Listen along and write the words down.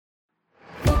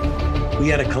We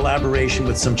had a collaboration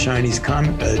with some Chinese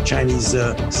scientists.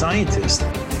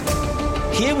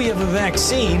 Here we have a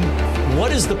vaccine.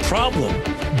 What is the problem?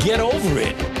 Get over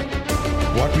it.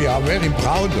 What we are very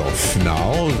proud of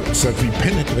now is that we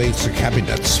penetrate the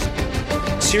cabinets.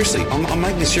 Seriously, I'm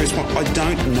making a serious point. I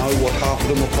don't know what half of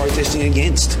them are protesting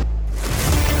against.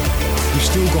 We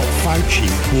still got Fauci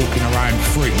walking around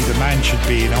free. The man should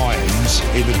be in irons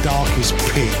in the darkest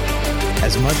pit.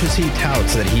 As much as he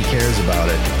touts that he cares about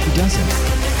it, he doesn't.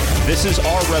 This is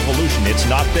our revolution. It's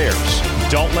not theirs.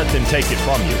 Don't let them take it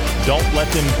from you. Don't let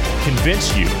them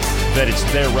convince you that it's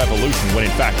their revolution when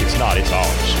in fact it's not. It's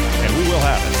ours. And we will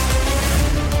have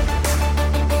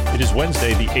it. It is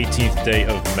Wednesday, the 18th day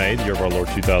of May, the year of our Lord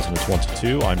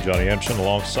 2022. I'm Johnny Anderson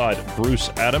alongside Bruce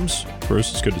Adams. Bruce,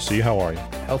 it's good to see you. How are you?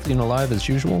 Healthy and alive as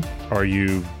usual. Are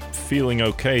you feeling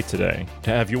okay today?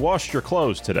 Have you washed your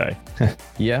clothes today?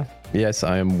 Yeah. Yes,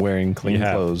 I am wearing clean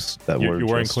clothes that you're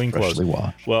wearing clean clothes.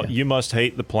 Washed. Well, you must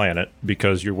hate the planet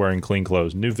because you're wearing clean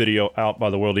clothes. New video out by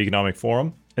the World Economic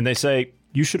Forum, and they say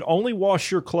you should only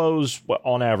wash your clothes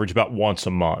on average about once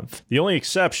a month. The only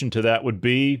exception to that would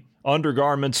be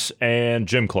undergarments and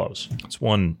gym clothes. It's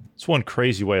one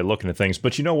crazy way of looking at things.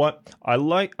 But you know what? I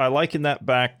liken that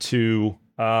back to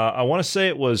I want to say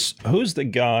it was, who's the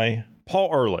guy? Paul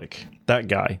Ehrlich. That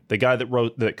guy, the guy that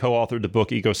co-authored the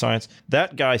book Eco Science.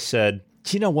 That guy said,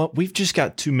 "Do you know what? We've just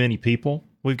got too many people.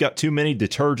 We've got too many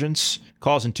detergents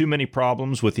causing too many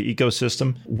problems with the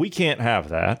ecosystem. We can't have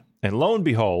that." And lo and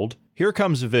behold, here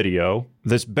comes a video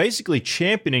that's basically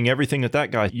championing everything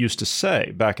that guy used to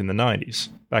say back in the 90s,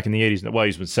 back in the 80s. Well,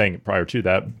 he's been saying it prior to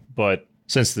that, but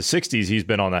since the 60s, he's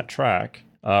been on that track,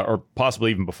 or possibly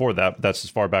even before that. But that's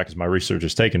as far back as my research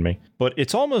has taken me. But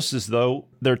it's almost as though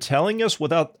they're telling us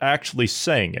without actually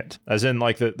saying it, as in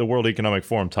like the World Economic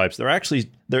Forum types.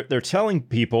 They're telling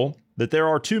people that there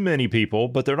are too many people,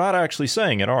 but they're not actually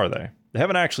saying it, are they? They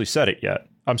haven't actually said it yet.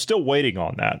 I'm still waiting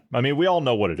on that. I mean, we all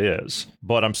know what it is,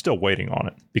 but I'm still waiting on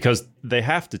it because they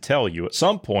have to tell you at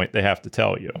some point. They have to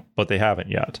tell you, but they haven't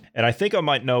yet. And I think I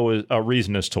might know a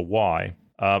reason as to why.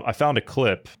 I found a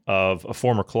clip of a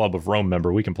former Club of Rome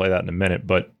member. We can play that in a minute.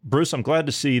 But Bruce, I'm glad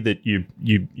to see that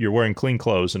you're wearing clean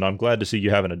clothes, and I'm glad to see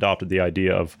you haven't adopted the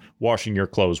idea of washing your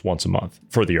clothes once a month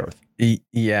for the earth.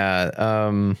 Yeah.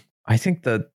 I think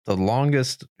that the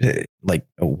longest, like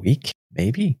a week,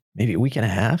 maybe a week and a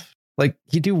half. Like,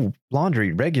 you do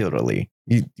laundry regularly.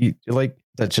 You like,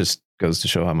 that just goes to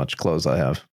show how much clothes I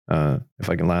have. If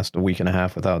I can last a week and a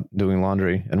half without doing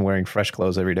laundry and wearing fresh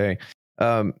clothes every day.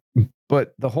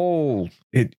 But the whole,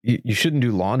 you shouldn't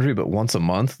do laundry, but once a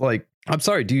month. Like, I'm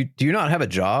sorry. Do you not have a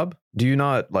job? Do you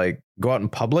not like go out in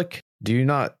public? Do you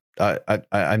not?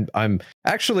 I'm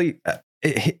actually.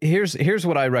 Here's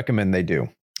what I recommend they do.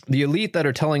 The elite that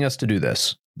are telling us to do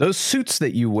this. Those suits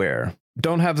that you wear,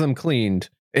 don't have them cleaned.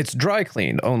 It's dry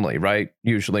cleaned only, right?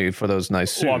 Usually for those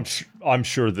nice suits. Well, I'm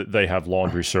sure that they have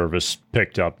laundry service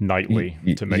picked up nightly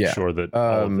to make sure that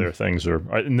all of their things are,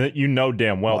 and that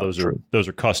damn well those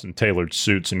are custom tailored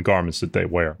suits and garments that they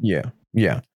wear.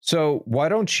 Yeah. So why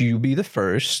don't you be the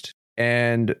first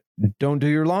and don't do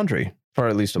your laundry for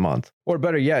at least a month, or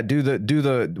better yet, do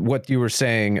the what you were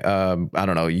saying. I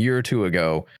don't know, a year or two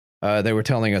ago, they were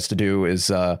telling us to do is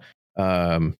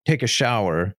take a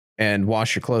shower and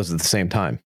wash your clothes at the same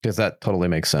time, because that totally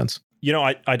makes sense. You know,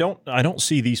 I don't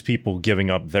see these people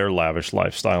giving up their lavish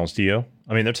lifestyles, do you?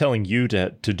 I mean, they're telling you to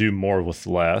do more with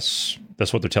less.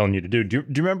 That's what they're telling you to do. Do you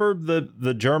remember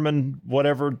the German,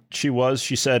 whatever she was?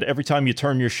 She said, every time you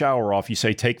turn your shower off, you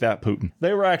say, "Take that, Putin."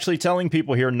 They were actually telling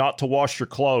people here not to wash your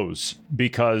clothes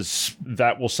because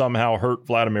that will somehow hurt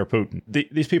Vladimir Putin.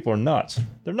 These people are nuts.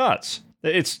 They're nuts.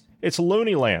 It's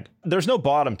loony land. There's no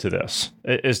bottom to this,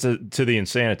 as to the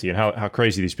insanity and how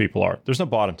crazy these people are. There's no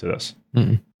bottom to this.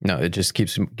 Mm-mm. No, it just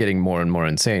keeps getting more and more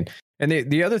insane. And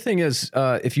the other thing is,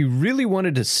 if you really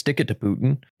wanted to stick it to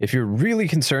Putin, if you're really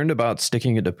concerned about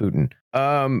sticking it to Putin,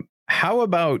 how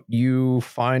about you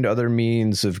find other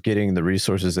means of getting the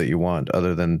resources that you want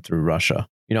other than through Russia?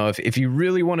 You know, if you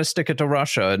really want to stick it to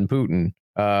Russia and Putin,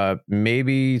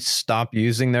 maybe stop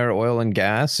using their oil and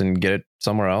gas and get it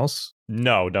somewhere else.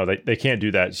 No, they can't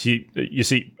do that. You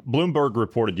see, Bloomberg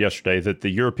reported yesterday that the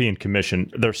European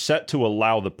Commission, they're set to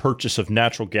allow the purchase of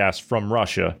natural gas from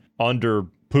Russia under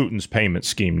Putin's payment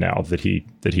scheme now that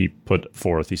he put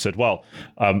forth. He said, well,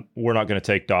 we're not going to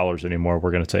take dollars anymore.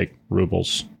 We're going to take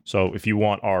rubles. So if you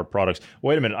want our products,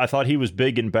 wait a minute. I thought he was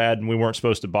big and bad and we weren't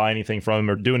supposed to buy anything from him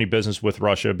or do any business with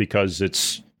Russia because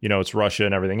it's Russia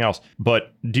and everything else.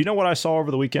 But do you know what I saw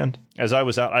over the weekend? As I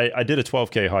was out, I did a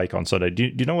 12K hike on Sunday. Do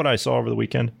you know what I saw over the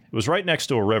weekend? It was right next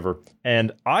to a river.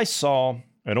 And I saw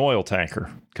an oil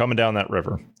tanker coming down that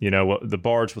river, the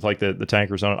barge with like the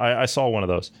tankers on it. I saw one of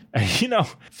those. And,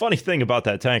 funny thing about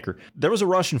that tanker, there was a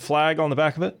Russian flag on the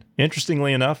back of it,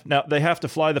 interestingly enough. Now, they have to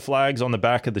fly the flags on the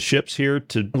back of the ships here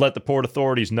to let the port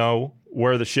authorities know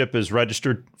where the ship is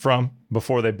registered from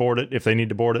before they board it, if they need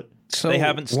to board it. So they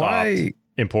haven't stopped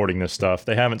importing this stuff.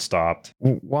 They haven't stopped.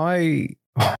 Why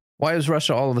is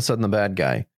Russia all of a sudden the bad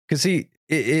guy? Because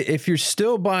if you're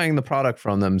still buying the product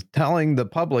from them, telling the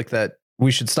public that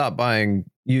we should stop buying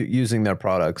using their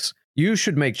products, you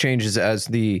should make changes as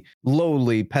the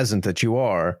lowly peasant that you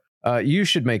are. You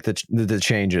should make the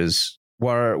changes,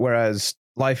 whereas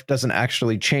life doesn't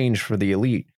actually change for the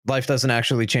elite. Life doesn't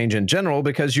actually change in general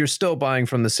because you're still buying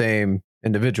from the same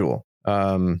individual.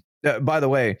 By the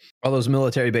way, all those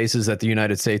military bases that the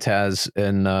United States has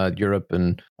in Europe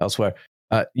and elsewhere,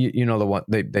 the one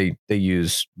they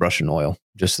use Russian oil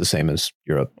just the same as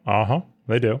Europe.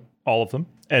 They do, all of them.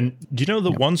 And do you know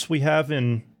the ones we have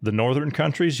in the northern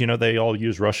countries? They all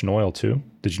use Russian oil too.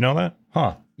 Did you know that?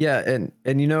 Huh? Yeah, and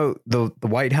the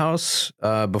White House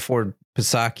before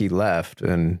Psaki left,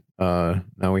 and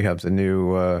now we have the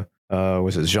new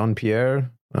was it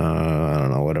Jean-Pierre? I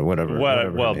don't know, whatever.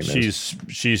 Well,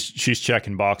 she's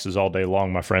checking boxes all day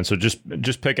long, my friend. So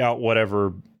just pick out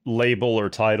whatever label or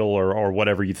title or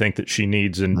whatever you think that she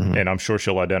needs, and I'm sure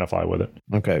she'll identify with it.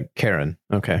 Okay, Karen.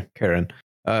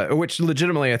 Which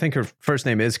legitimately, I think her first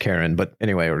name is Karen, but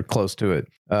anyway, or close to it.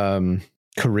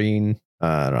 Karine.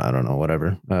 I don't know,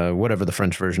 whatever the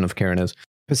French version of Karen is.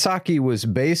 Psaki was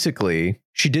basically,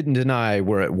 she didn't deny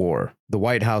we're at war. The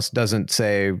White House doesn't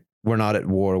say we're not at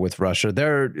war with Russia.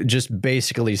 They're just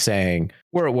basically saying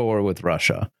we're at war with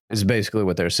Russia is basically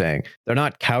what they're saying. They're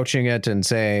not couching it and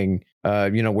saying,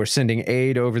 we're sending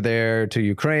aid over there to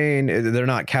Ukraine. They're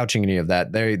not couching any of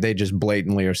that. They just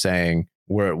blatantly are saying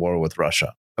we're at war with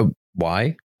Russia.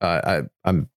 Why? I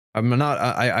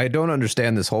don't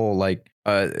understand this whole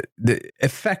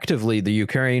effectively the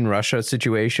Ukraine-Russia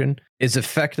situation is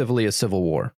effectively a civil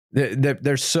war.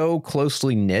 They're so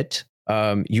closely knit.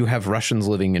 You have Russians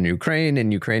living in Ukraine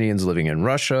and Ukrainians living in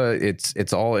Russia.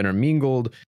 It's all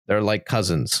intermingled. They're like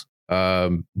cousins,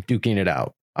 duking it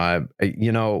out.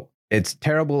 It's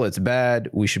terrible. It's bad.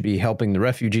 We should be helping the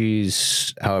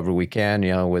refugees however we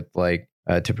can, with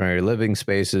temporary living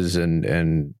spaces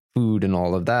and food and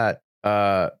all of that.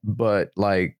 But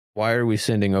why are we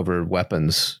sending over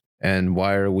weapons? And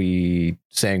why are we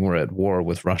saying we're at war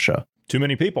with Russia? Too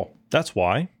many people. That's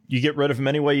why. You get rid of them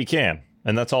any way you can.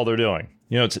 And that's all they're doing.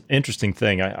 It's an interesting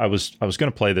thing. I was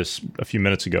going to play this a few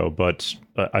minutes ago, but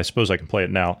I suppose I can play it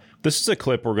now. This is a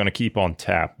clip we're going to keep on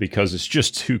tap because it's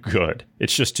just too good.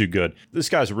 It's just too good. This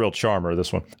guy's a real charmer,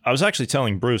 this one. I was actually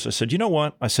telling Bruce, I said, you know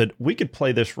what? I said, we could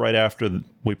play this right after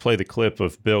we play the clip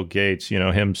of Bill Gates,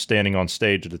 him standing on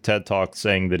stage at a TED Talk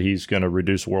saying that he's going to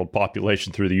reduce world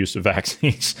population through the use of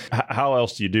vaccines. How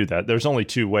else do you do that? There's only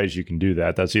two ways you can do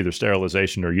that. That's either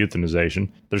sterilization or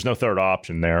euthanization. There's no third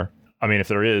option there. I mean, if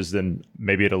there is, then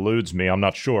maybe it eludes me. I'm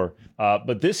not sure.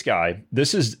 But this guy,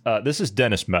 this is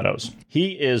Dennis Meadows.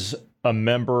 He is a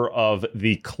member of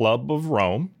the Club of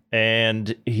Rome,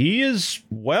 and he is,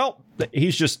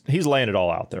 he's laying it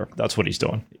all out there. That's what he's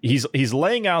doing. He's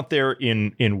laying out there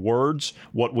in words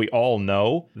what we all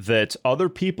know that other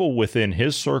people within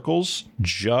his circles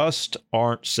just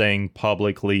aren't saying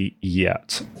publicly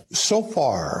yet. So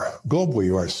far, globally,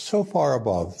 you are so far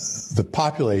above the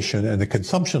population and the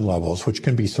consumption levels which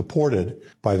can be supported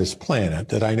by this planet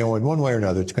that I know in one way or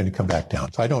another it's going to come back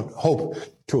down. So I don't hope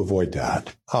to avoid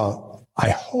that. I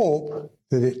hope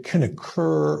that it can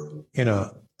occur in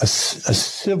a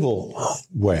civil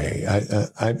way,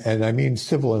 and I mean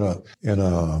civil in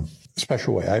a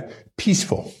special way.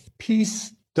 Peaceful.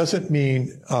 Peace doesn't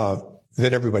mean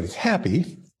that everybody's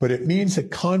happy, but it means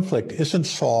that conflict isn't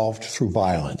solved through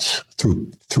violence,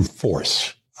 through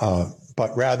force,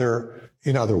 but rather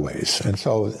in other ways. And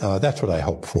so that's what I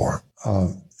hope for.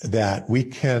 That we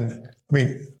can. I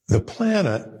mean, the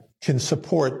planet can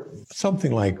support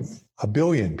something like 1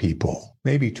 billion people,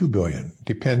 maybe 2 billion,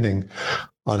 depending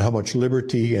on how much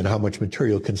liberty and how much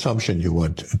material consumption you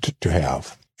want to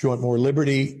have. If you want more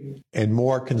liberty and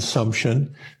more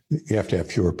consumption, you have to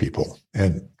have fewer people.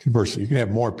 And conversely, you can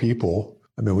have more people.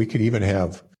 I mean, we could even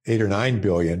have 8 or 9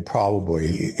 billion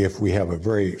probably if we have a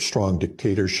very strong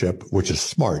dictatorship, which is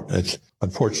smart.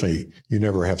 Unfortunately, you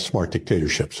never have smart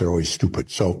dictatorships. They're always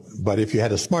stupid. But if you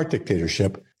had a smart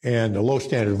dictatorship and a low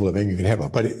standard of living, you can have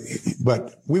it.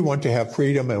 But we want to have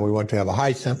freedom and we want to have a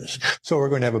high sentence. So we're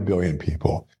going to have 1 billion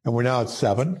people. And we're now at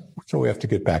 7. So we have to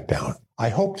get back down. I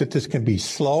hope that this can be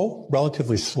slow,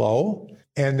 relatively slow,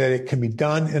 and that it can be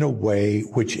done in a way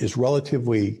which is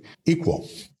relatively equal,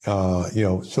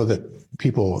 so that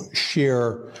people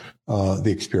share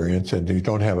the experience and you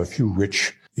don't have a few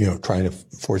rich, trying to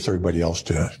force everybody else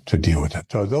to deal with it.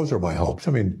 So those are my hopes.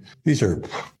 I mean, these are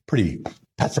pretty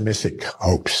pessimistic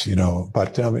hopes,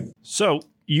 but So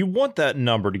you want that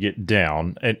number to get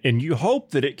down, and you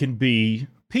hope that it can be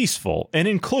peaceful and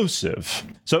inclusive.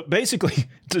 So basically,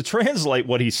 to translate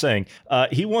what he's saying,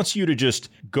 he wants you to just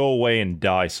go away and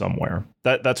die somewhere.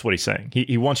 That's what he's saying.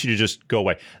 He wants you to just go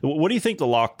away. What do you think the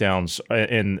lockdowns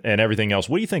and everything else,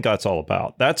 what do you think that's all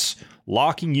about? That's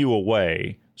locking you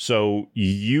away so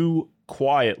you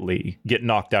quietly get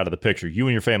knocked out of the picture. You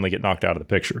and your family get knocked out of the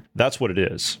picture. That's what it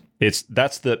is.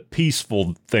 That's the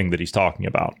peaceful thing that he's talking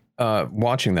about.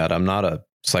 Watching that, I'm not a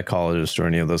psychologist or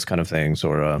any of those kind of things,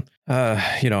 or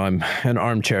I'm an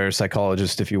armchair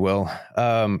psychologist, if you will.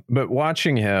 But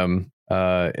watching him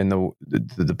in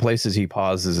the places he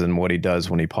pauses and what he does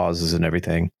when he pauses and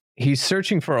everything, he's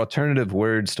searching for alternative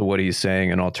words to what he's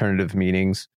saying and alternative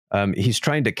meanings. He's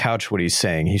trying to couch what he's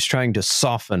saying. He's trying to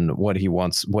soften what he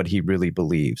wants, what he really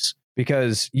believes,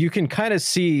 because you can kind of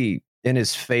see in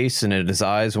his face and in his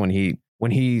eyes when he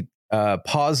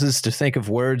pauses to think of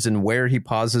words and where he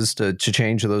pauses to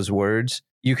change those words.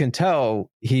 You can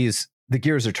tell the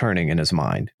gears are turning in his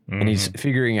mind, and he's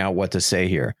figuring out what to say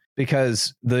here,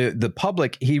 because the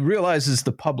public, he realizes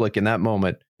the public in that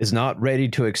moment is not ready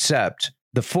to accept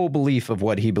the full belief of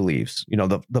what he believes,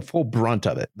 the full brunt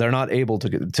of it. They're not able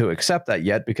to accept that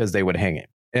yet because they would hang him.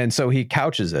 And so he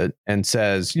couches it and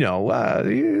says, it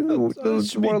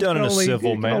should be done in a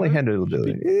civil manner.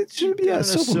 It should be a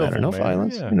civil manner, no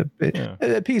violence,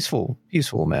 a peaceful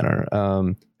manner.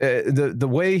 The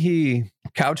way he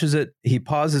couches it, he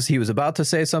pauses. He was about to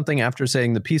say something after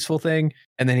saying the peaceful thing,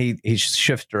 and then he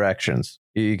shifts directions.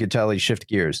 You could tell he shifts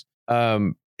gears.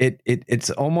 It's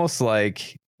almost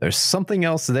like there's something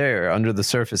else there under the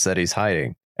surface that he's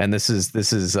hiding. And this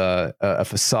is a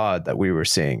facade that we were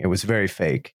seeing. It was very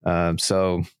fake.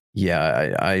 So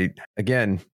yeah, I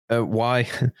again, why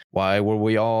were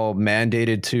we all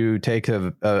mandated to take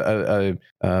a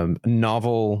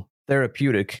novel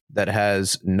therapeutic that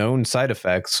has known side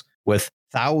effects with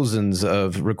thousands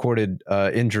of recorded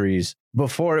injuries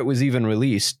before it was even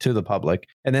released to the public,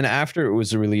 and then after it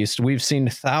was released, we've seen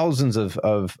thousands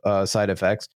of side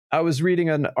effects. I was reading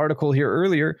an article here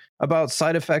earlier about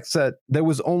side effects that there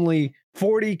was only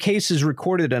 40 cases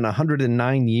recorded in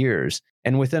 109 years.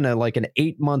 And within an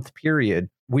 8-month period,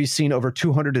 we've seen over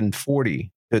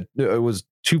 240. It was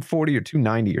 240 or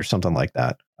 290 or something like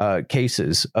that,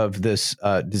 cases of this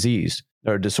disease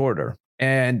or disorder.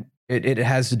 And it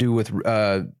has to do with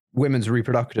women's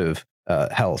reproductive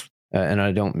health. And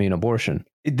I don't mean abortion.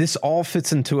 This all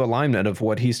fits into alignment of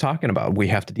what he's talking about. We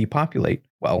have to depopulate.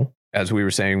 Well, as we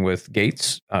were saying with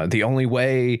Gates, the only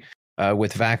way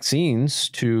with vaccines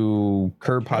to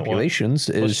curb populations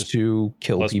is to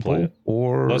kill people.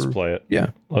 Let's play it.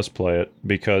 Yeah, let's play it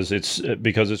because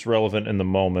it's relevant in the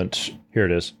moment. Here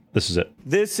it is. This is it.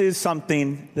 This is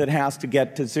something that has to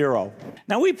get to zero.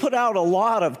 Now, we put out a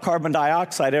lot of carbon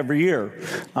dioxide every year,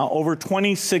 over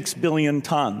 26 billion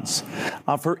tons.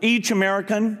 For each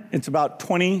American, it's about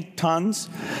 20 tons.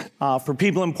 For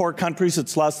people in poor countries,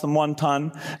 it's less than 1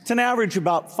 ton. It's an average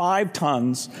about 5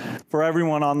 tons for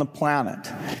everyone on the planet.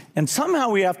 And somehow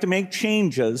we have to make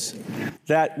changes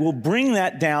that will bring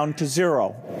that down to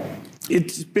zero.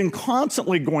 It's been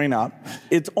constantly going up.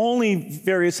 It's only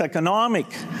various economic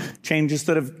changes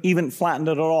that have even flattened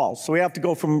it at all. So we have to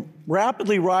go from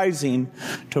rapidly rising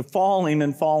to falling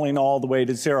and falling all the way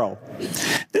to zero.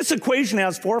 This equation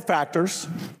has 4 factors,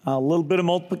 a little bit of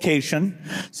multiplication.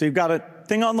 So you've got a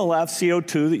thing on the left,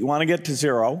 CO2, that you want to get to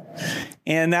zero.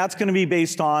 And that's going to be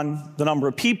based on the number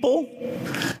of people,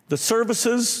 the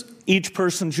services each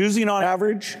person's using on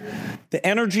average, the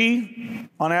energy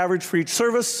on average for each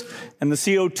service, and the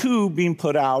CO2 being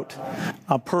put out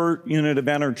per unit of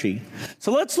energy.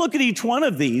 So let's look at each one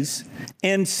of these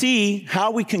and see how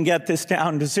we can get this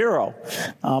down to zero.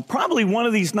 Probably one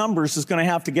of these numbers is going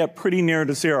to have to get pretty near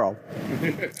to zero.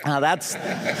 That's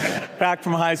back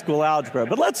from high school algebra.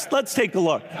 But let's take a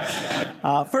look.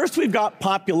 First, we've got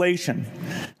population.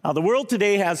 The world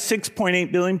today has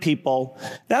 6.8 billion people.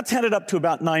 That's headed up to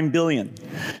about 9 billion.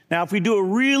 Now, if we do a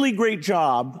really great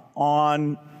job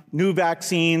on new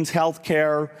vaccines,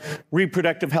 healthcare,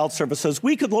 reproductive health services,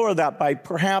 we could lower that by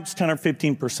perhaps 10 or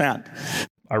 15%.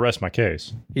 I rest my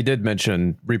case. He did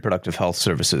mention reproductive health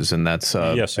services, and that's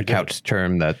a couched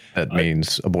term that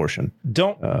means abortion.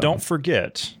 Don't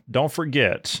forget, Bill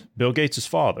Gates'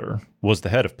 father was the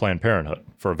head of Planned Parenthood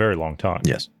for a very long time.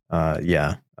 Yes.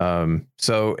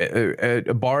 So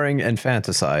barring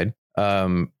infanticide,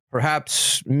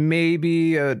 perhaps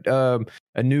maybe a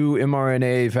new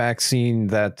mRNA vaccine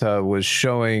that was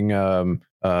showing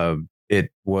it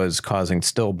was causing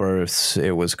stillbirths,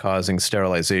 it was causing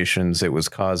sterilizations, it was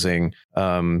causing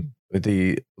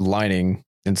the lining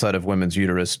inside of women's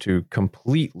uterus to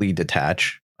completely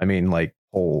detach. I mean, like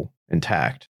whole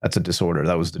intact. That's a disorder.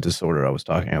 That was the disorder I was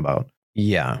talking about.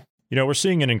 Yeah. You know, we're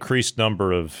seeing an increased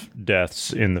number of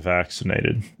deaths in the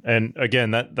vaccinated. And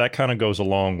again, that kind of goes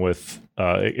along with,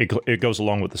 it goes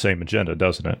along with the same agenda,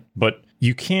 doesn't it? But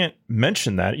you can't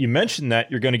mention that. You mention that,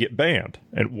 you're going to get banned.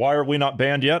 And why are we not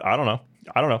banned yet? I don't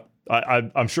know.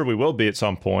 I'm sure we will be at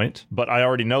some point, but I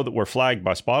already know that we're flagged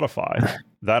by Spotify.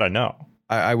 That I know.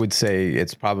 I would say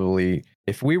it's probably,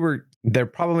 they're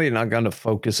probably not going to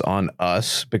focus on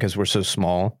us because we're so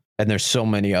small. And there's so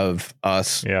many of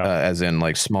us, as in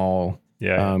like small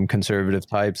conservative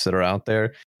types that are out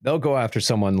there. They'll go after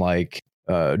someone like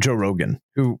Joe Rogan,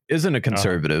 who isn't a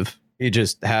conservative. He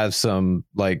just has some,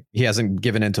 like, he hasn't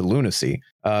given into lunacy.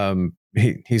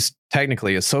 He's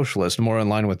technically a socialist, more in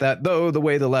line with that. Though the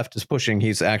way the left is pushing,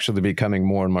 he's actually becoming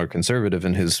more and more conservative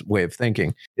in his way of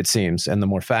thinking, it seems, and the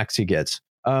more facts he gets.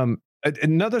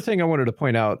 Another thing I wanted to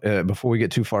point out before we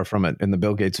get too far from it, in the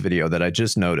Bill Gates video that I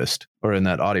just noticed, or in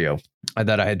that audio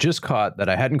that I had just caught that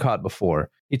I hadn't caught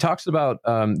before, he talks about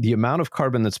the amount of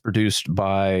carbon that's produced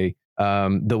by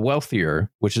the wealthier,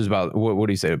 which is about, what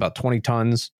do you say, about 20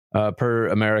 tons per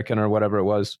American or whatever it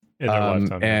was, in their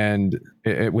lifetime, and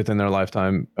within their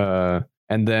lifetime.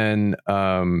 And then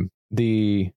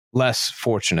the less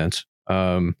fortunate,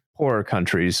 poorer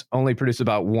countries only produce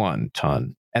about 1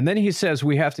 ton. And then he says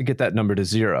we have to get that number to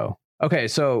 0. Okay,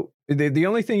 so the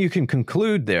only thing you can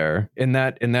conclude there in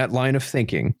that line of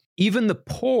thinking, even the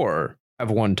poor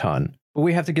have 1 ton, but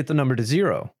we have to get the number to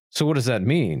 0. So what does that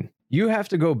mean? You have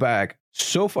to go back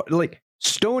so far, like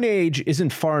Stone Age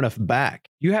isn't far enough back.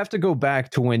 You have to go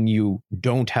back to when you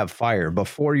don't have fire,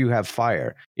 before you have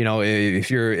fire. You know, if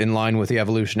you're in line with the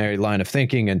evolutionary line of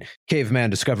thinking and caveman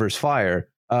discovers fire,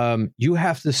 you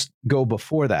have to go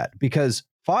before that, because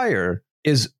fire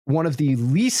is one of the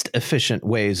least efficient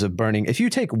ways of burning. If you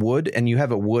take wood and you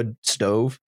have a wood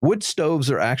stove, wood stoves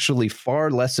are actually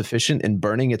far less efficient in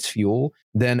burning its fuel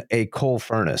than a coal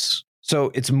furnace.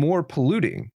 So it's more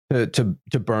polluting to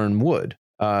burn wood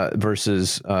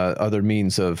versus other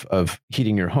means of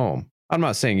heating your home. I'm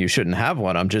not saying you shouldn't have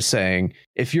one. I'm just saying,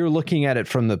 if you're looking at it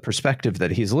from the perspective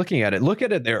that he's looking at it, look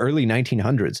at it the early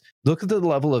 1900s. Look at the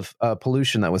level of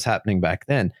pollution that was happening back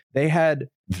then. They had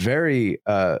very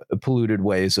polluted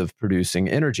ways of producing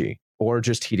energy or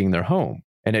just heating their home.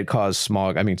 And it caused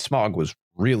smog. I mean, smog was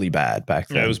really bad back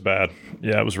then. Yeah, it was bad.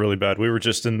 Yeah, it was really bad. We were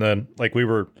just in the, like, we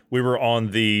were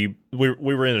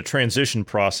in a transition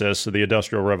process of the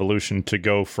Industrial Revolution to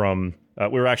go from,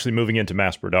 we were actually moving into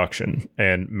mass production,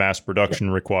 and mass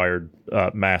production required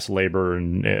mass labor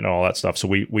and all that stuff. So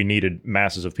we needed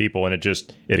masses of people, and it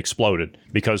exploded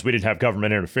because we didn't have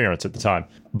government interference at the time.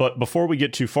 But before we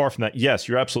get too far from that, yes,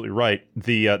 you're absolutely right.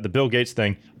 The Bill Gates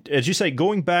thing, as you say,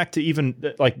 going back to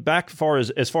even like back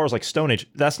as far as like Stone Age,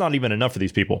 that's not even enough for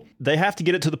these people. They have to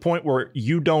get it to the point where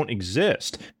you don't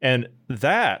exist. And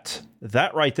that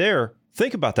right there,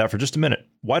 think about that for just a minute.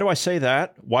 Why do I say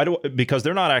that? Because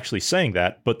they're not actually saying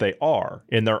that, but they are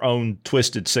in their own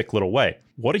twisted, sick little way.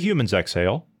 What do humans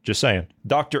exhale? Just saying.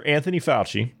 Dr. Anthony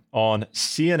Fauci on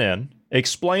CNN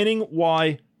explaining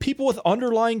why people with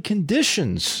underlying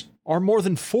conditions are more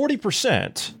than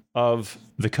 40% of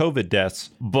the COVID deaths,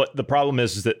 but the problem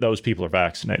is that those people are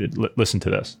vaccinated. Listen to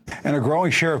this. And a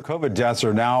growing share of COVID deaths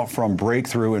are now from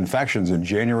breakthrough infections. In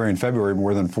January and February,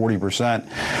 more than 40%.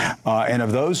 And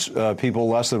of those people,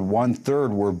 less than 1/3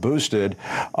 were boosted.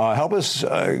 Help us,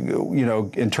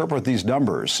 interpret these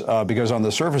numbers, because on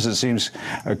the surface, it seems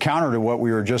counter to what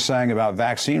we were just saying about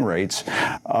vaccine rates.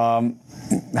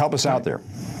 Help us out there.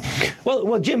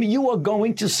 Well, Jimmy, you are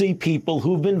going to see people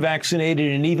who've been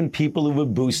vaccinated and even people who were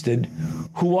boosted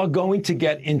who are going to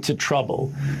get into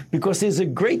trouble because there's a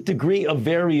great degree of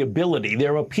variability.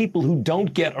 There are people who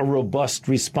don't get a robust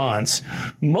response.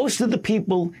 Most of the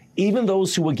people, even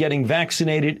those who are getting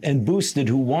vaccinated and boosted,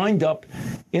 who wind up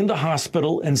in the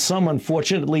hospital, and some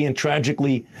unfortunately and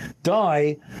tragically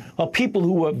die, are people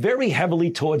who are very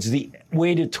heavily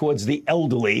weighted towards the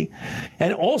elderly,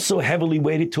 and also heavily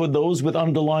weighted toward those with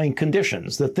underlying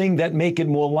conditions, the thing that make it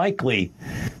more likely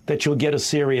that you'll get a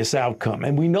serious outcome.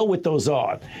 And we know what those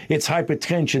are. It's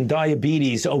hypertension,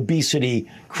 diabetes, obesity,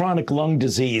 chronic lung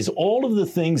disease, all of the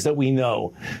things that we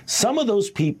know. Some of those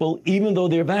people, even though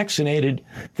they're vaccinated,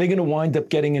 they're going to wind up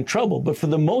getting in trouble. But for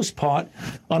the most part,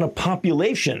 on a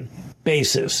population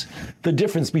basis. The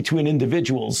difference between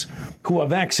individuals who are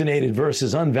vaccinated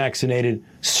versus unvaccinated,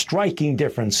 striking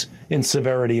difference in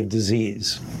severity of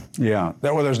disease. Yeah,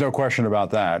 well, there's no question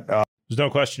about that. There's no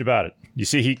question about it. You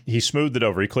see, he smoothed it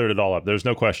over. He cleared it all up. There's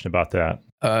no question about that.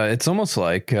 It's almost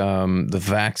like the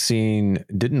vaccine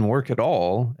didn't work at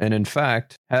all, and in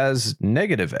fact has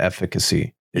negative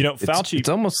efficacy. Fauci. It's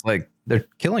almost like they're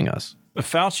killing us.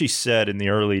 Fauci said in the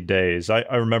early days, I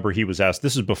remember he was asked,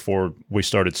 this is before we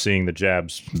started seeing the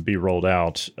jabs be rolled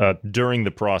out, during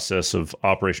the process of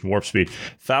Operation Warp Speed,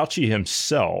 Fauci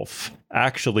himself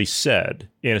actually said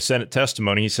in a Senate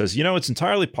testimony, he says, it's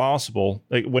entirely possible,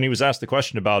 like, when he was asked the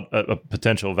question about a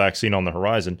potential vaccine on the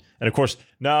horizon. And of course,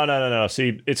 no.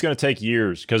 See, it's going to take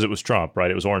years because it was Trump,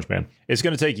 right? It was Orange Man. It's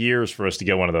going to take years for us to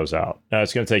get one of those out.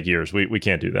 It's going to take years. We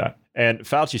can't do that. And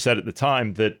Fauci said at the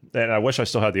time that, and I wish I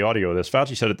still had the audio of this,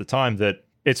 Fauci said at the time that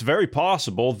it's very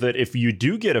possible that if you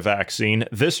do get a vaccine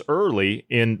this early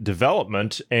in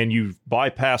development and you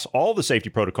bypass all the safety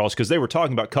protocols, because they were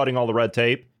talking about cutting all the red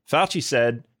tape, Fauci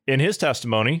said in his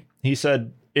testimony, he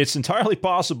said, it's entirely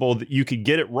possible that you could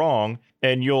get it wrong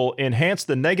and you'll enhance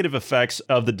the negative effects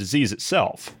of the disease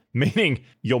itself, meaning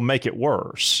you'll make it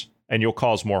worse and you'll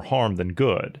cause more harm than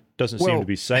good. Doesn't seem to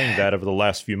be saying that over the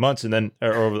last few months and then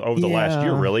or over the last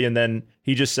year, really. And then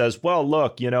he just says, well,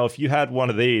 look, if you had one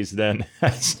of these, then,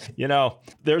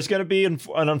 there's going to be an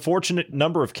unfortunate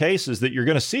number of cases that you're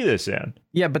going to see this in.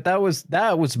 Yeah, but that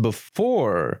was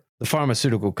before the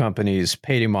pharmaceutical companies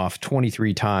paid him off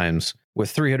 23 times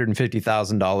with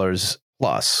 $350,000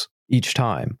 plus each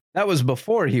time. That was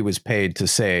before he was paid to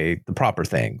say the proper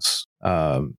things.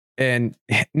 And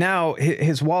now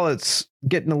his wallet's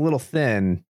getting a little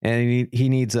thin, and he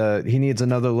needs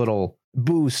another little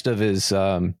boost of his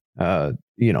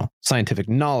scientific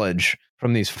knowledge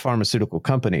from these pharmaceutical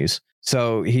companies.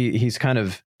 So he's kind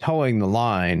of towing the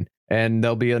line, and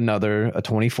there'll be a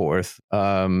 24th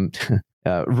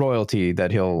royalty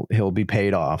that he'll be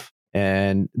paid off,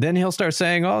 and then he'll start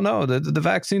saying, "Oh no, the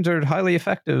vaccines are highly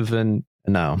effective," and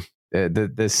no,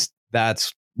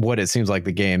 that's what it seems like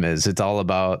the game is. It's all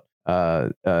about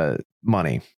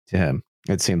money to him,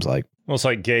 it seems like. Well, it's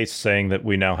like Gates saying that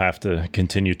we now have to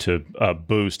continue to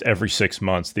boost every 6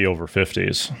 months the over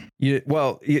 50s.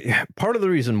 Part of the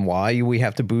reason why we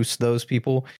have to boost those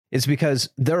people is because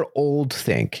they're old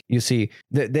think. You see,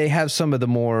 they have some of the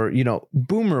more,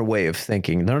 boomer way of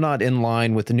thinking. They're not in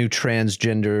line with the new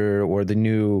transgender or the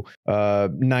new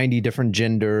 90 different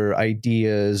gender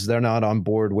ideas. They're not on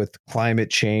board with climate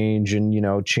change and,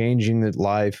 changing the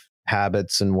life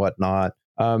habits and whatnot.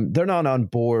 They're not on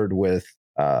board with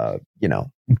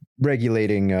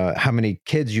regulating how many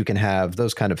kids you can have,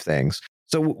 those kind of things.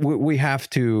 So we have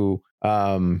to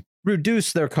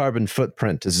reduce their carbon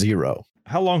footprint to zero.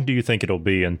 How long do you think it'll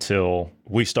be until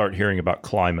we start hearing about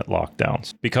climate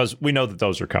lockdowns? Because we know that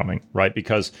those are coming, right?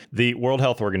 Because the World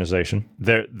Health Organization,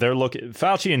 they're looking,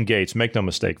 Fauci and Gates, make no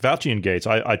mistake, Fauci and Gates,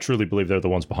 I truly believe they're the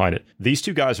ones behind it. These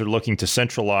two guys are looking to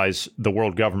centralize the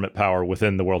world government power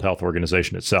within the World Health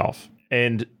Organization itself.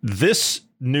 And this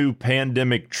new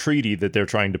pandemic treaty that they're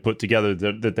trying to put together,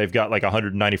 that they've got like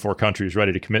 194 countries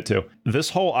ready to commit to,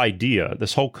 this whole idea,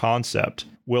 this whole concept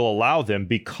will allow them,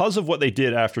 because of what they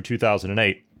did after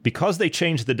 2008, because they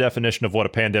changed the definition of what a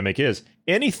pandemic is,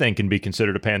 anything can be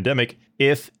considered a pandemic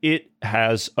if it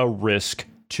has a risk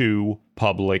to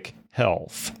public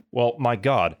health. Well, my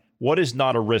God, what is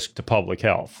not a risk to public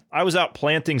health? I was out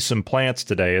planting some plants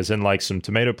today, as in like some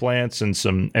tomato plants and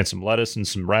some lettuce and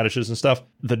some radishes and stuff.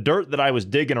 The dirt that I was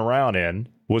digging around in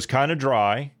was kind of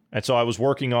dry. And so I was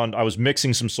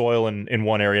mixing some soil in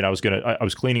one area, and I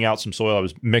was cleaning out some soil. I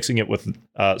was mixing it with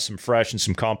some fresh and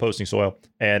some composting soil.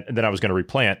 And then I was going to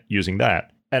replant using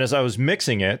that. And as I was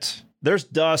mixing it, there's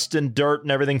dust and dirt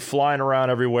and everything flying around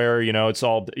everywhere. It's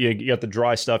all, you got the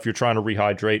dry stuff you're trying to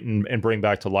rehydrate and bring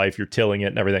back to life. You're tilling it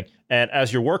and everything. And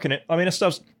as you're working it,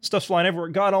 stuff's flying everywhere.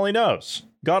 God only knows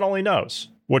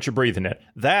what you're breathing in.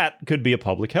 That could be a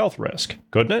public health risk,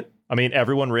 couldn't it?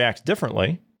 Everyone reacts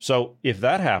differently. So if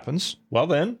that happens, well,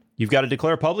 then you've got to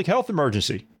declare a public health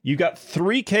emergency. You got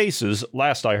 3 cases,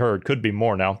 last I heard, could be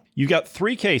more now. You got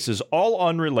 3 cases, all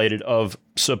unrelated, of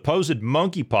supposed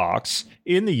monkeypox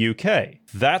in the UK.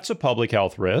 That's a public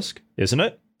health risk, isn't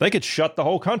it? They could shut the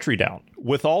whole country down.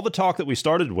 With all the talk that we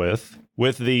started with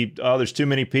the, there's too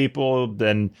many people,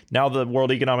 and now the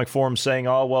World Economic Forum saying,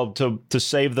 to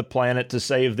save the planet, to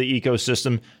save the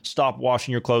ecosystem, stop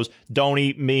washing your clothes, don't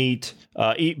eat meat,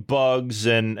 eat bugs,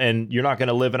 and you're not going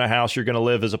to live in a house, you're going to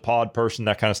live as a pod person,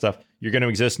 that kind of stuff. You're going to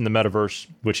exist in the metaverse,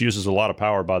 which uses a lot of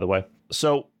power, by the way.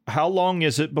 So how long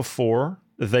is it before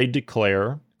they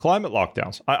declare climate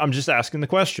lockdowns? I'm just asking the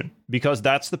question because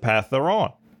that's the path they're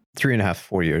on. 3.5,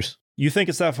 4 years. You think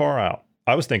it's that far out?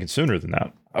 I was thinking sooner than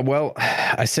that. Well,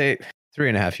 I say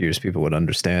 3.5 years people would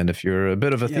understand. If you're a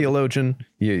bit of a theologian,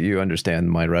 you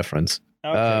understand my reference.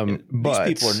 Okay. But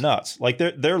these people are nuts. Like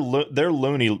they're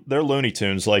Looney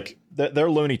Tunes. Like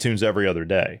they're Looney Tunes every other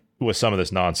day with some of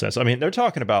this nonsense. I mean, they're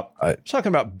talking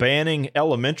about banning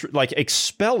elementary, like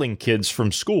expelling kids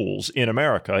from schools in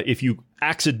America if you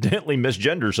accidentally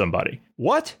misgender somebody.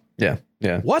 What? Yeah.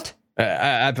 What?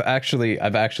 I've actually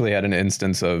had an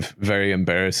instance of very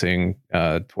embarrassing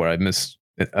where I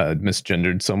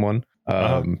misgendered someone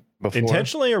before.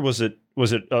 Intentionally, or was it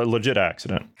a legit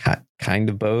accident? Kind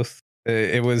of both.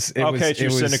 It was it's your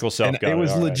cynical self. It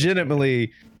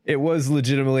was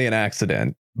legitimately an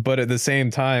accident, but at the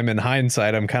same time, in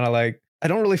hindsight, I'm kind of like, I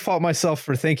don't really fault myself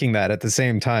for thinking that at the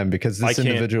same time, because this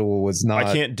individual was not.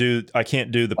 I can't do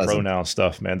the pronoun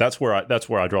stuff, man. That's where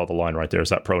I draw the line right there. Is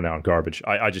that pronoun garbage?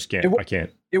 I just can't. I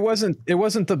can't. It wasn't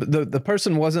the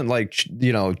person wasn't like,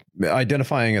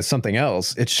 identifying as something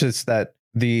else. It's just that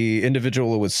the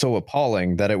individual was so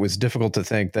appalling that it was difficult to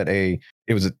think that it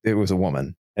was a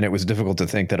woman, and it was difficult to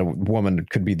think that a woman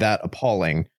could be that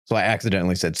appalling. So I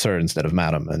accidentally said sir instead of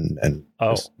madam, and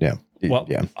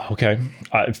okay,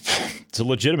 it's a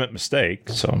legitimate mistake.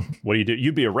 So what do you do?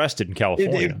 You'd be arrested in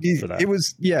California for that. It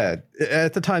was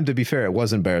at the time. To be fair, it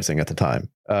was embarrassing at the time.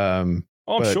 I'm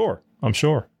sure.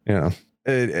 Yeah,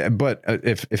 but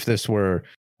if this were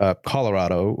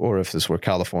Colorado, or if this were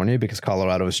California, because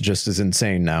Colorado is just as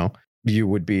insane now, you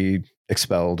would be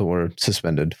expelled or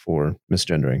suspended for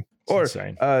misgendering. Or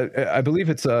I believe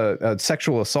it's a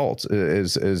sexual assault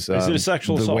is it a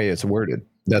sexual assault? Way it's worded.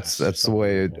 That's the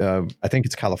way. I think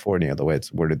it's California, the way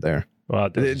it's worded there. Well,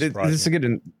 it's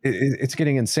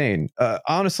getting insane.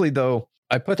 Honestly, though,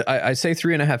 I say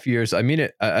 3.5 years. I mean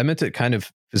it. I meant it kind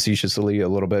of facetiously a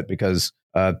little bit, because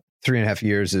 3.5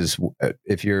 years is,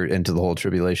 if you're into the whole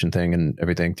tribulation thing and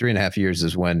everything, 3.5 years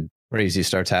is when crazy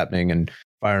starts happening, and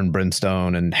fire and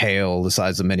brimstone and hail the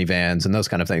size of minivans and those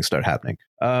kind of things start happening.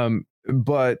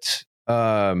 But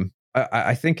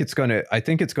I think it's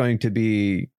going to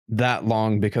be that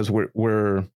long, because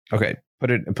we're okay.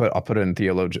 I'll put it in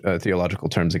theological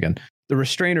terms again. The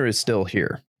restrainer is still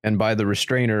here. And by the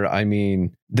restrainer, I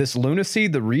mean this lunacy.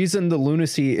 The reason the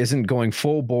lunacy isn't going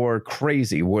full bore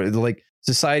crazy, where like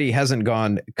society hasn't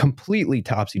gone completely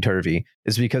topsy-turvy,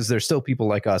 is because there's still people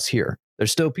like us here.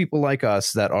 There's still people like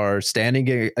us that are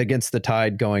standing against the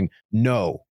tide going,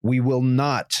 no, we will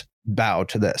not bow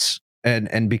to this.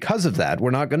 And because of that, we're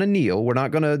not going to kneel. We're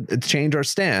not going to change our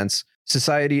stance.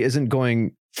 Society isn't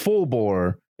going full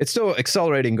bore. It's still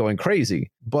accelerating, going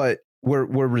crazy, but we're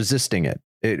resisting it.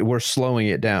 We're slowing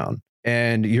it down.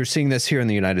 And you're seeing this here in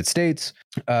the United States.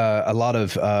 A lot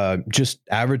of just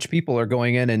average people are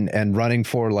going in and running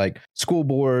for like school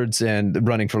boards and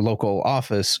running for local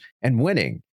office and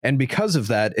winning. And because of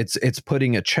that, it's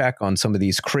putting a check on some of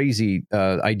these crazy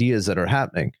ideas that are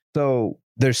happening. So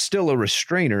there's still a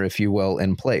restrainer, if you will,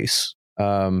 in place.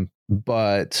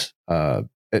 But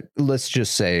let's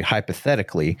just say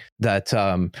hypothetically that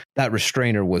that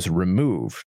restrainer was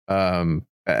removed.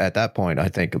 At that point, I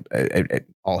think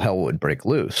all hell would break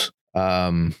loose.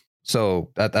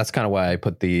 So that's kind of why I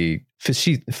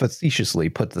facetiously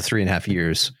put the 3.5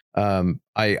 years.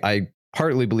 I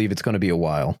partly believe it's going to be a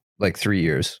while, like 3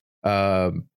 years.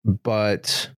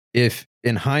 But if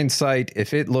in hindsight,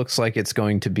 if it looks like it's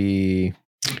going to be,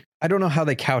 I don't know how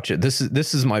they couch it. This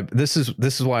is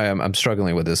why I'm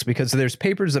struggling with this, because there's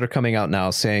papers that are coming out now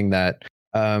saying that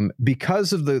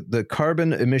because of the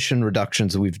carbon emission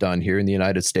reductions that we've done here in the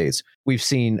United States, we've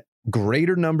seen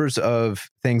greater numbers of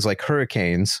things like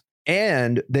hurricanes,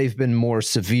 and they've been more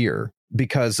severe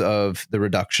because of the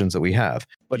reductions that we have.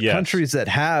 But countries that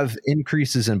have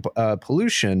increases in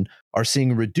pollution are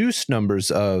seeing reduced numbers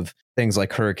of things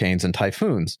like hurricanes and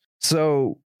typhoons.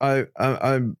 So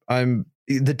I'm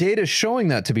the data is showing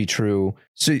that to be true.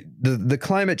 So the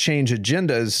climate change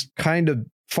agenda is kind of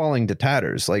falling to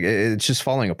tatters. Like it's just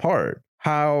falling apart.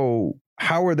 How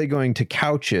are they going to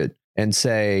couch it and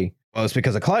say, well, it's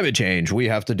because of climate change, we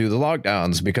have to do the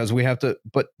lockdowns because we have to,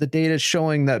 but the data is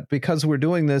showing that because we're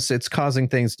doing this, it's causing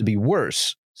things to be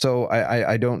worse. So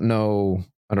I don't know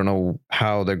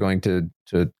how they're going to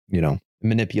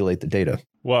manipulate the data.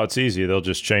 Well, it's easy. They'll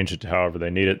just change it to however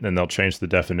they need it, and then they'll change the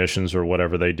definitions or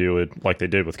whatever they do, like they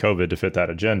did with COVID, to fit that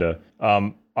agenda.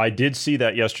 I did see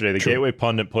that yesterday. The Gateway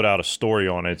Pundit put out a story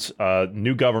on it.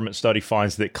 New government study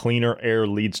finds that cleaner air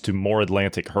leads to more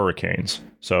Atlantic hurricanes.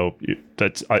 So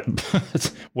that's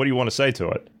what do you want to say to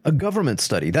it? A government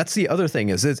study. That's the other thing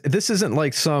is this isn't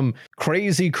like some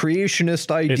crazy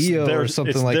creationist idea or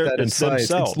something like that in science.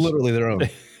 It's literally their own.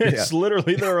 It's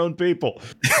literally their own people.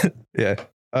 Yeah.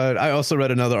 I also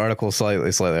read another article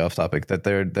slightly off topic that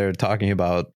they're talking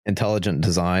about intelligent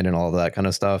design and all of that kind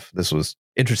of stuff. This was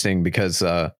interesting because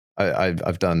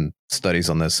I've done studies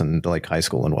on this in like high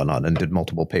school and whatnot and did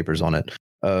multiple papers on it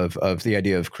of the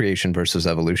idea of creation versus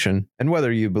evolution and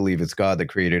whether you believe it's God that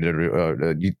created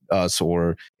us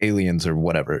or aliens or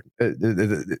whatever.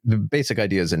 The basic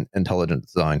idea is in intelligent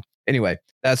design. Anyway,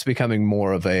 that's becoming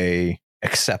more of a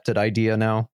accepted idea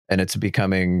now, and it's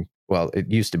becoming, well,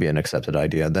 it used to be an accepted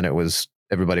idea. Then it was,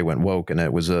 everybody went woke and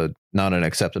it was not an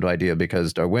accepted idea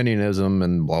because Darwinianism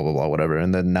and blah, blah, blah, whatever.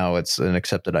 And then now it's an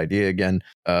accepted idea again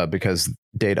because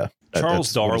data.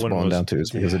 Charles Darwin was down to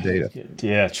is because of data.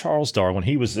 Yeah, Charles Darwin.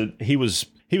 He was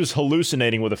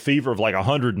hallucinating with a fever of like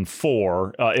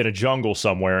 104 in a jungle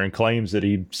somewhere, and claims that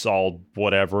he saw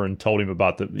whatever and told him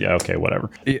about whatever.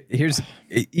 Here's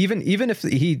even if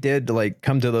he did like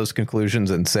come to those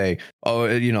conclusions and say, oh,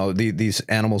 these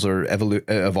animals are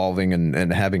evolving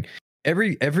and having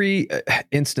every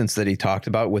instance that he talked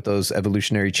about with those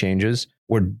evolutionary changes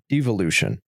were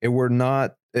devolution.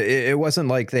 It wasn't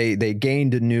like they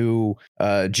gained a new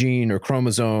gene or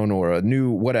chromosome or a new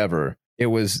whatever. It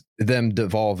was them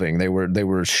devolving. They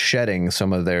were shedding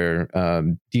some of their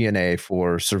DNA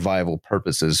for survival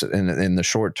purposes in the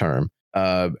short term.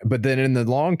 But then in the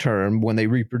long term, when they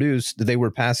reproduced, they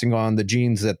were passing on the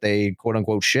genes that they quote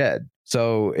unquote shed.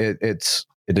 So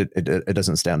it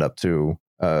doesn't stand up to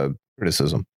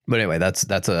criticism. But anyway, that's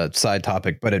a side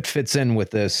topic. But it fits in with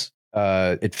this.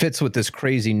 It fits with this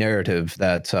crazy narrative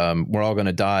that we're all going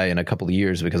to die in a couple of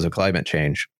years because of climate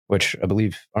change, which I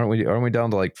believe aren't we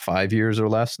down to like 5 years or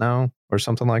less now or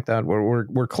something like that?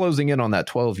 We're closing in on that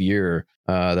 12-year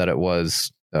that it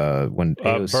was when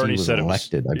AOC Bernie was said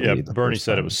elected. I believe Bernie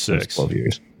said it was 6. 12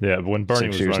 years. Yeah, but when Bernie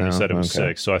was running, he said it was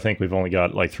 6. So I think we've only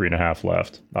got like 3.5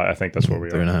 left. I think that's where we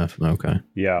are. 3.5. Okay.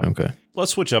 Yeah. Okay.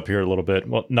 Let's switch up here a little bit.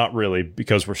 Well, not really,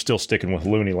 because we're still sticking with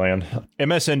Looney Land.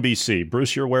 MSNBC.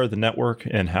 Bruce, you're aware of the network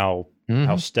and how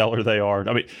stellar they are.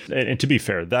 I mean, and to be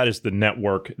fair, that is the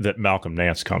network that Malcolm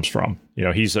Nance comes from.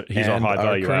 He's a high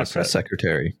value asset. Press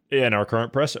secretary. And our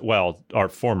current our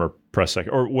former press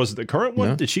secretary, or was it the current one?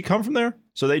 No. Did she come from there?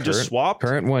 So they just swapped?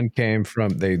 Current one came from,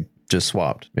 they just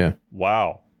swapped. Yeah.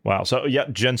 Wow. So, yeah,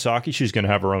 Jen Psaki, she's going to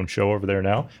have her own show over there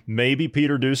now. Maybe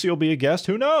Peter Doocy will be a guest.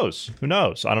 Who knows?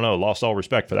 I don't know. Lost all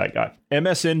respect for that guy.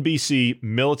 MSNBC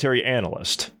military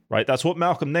analyst, right? That's what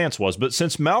Malcolm Nance was. But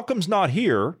since Malcolm's not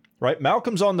here, right?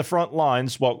 Malcolm's on the front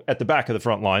lines, well, at the back of the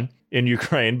front line in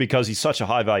Ukraine because he's such a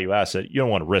high-value asset. You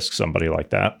don't want to risk somebody like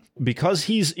that. Because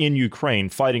he's in Ukraine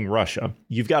fighting Russia,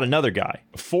 you've got another guy,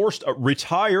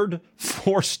 retired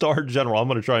four-star general. I'm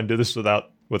going to try and do this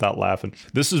without laughing.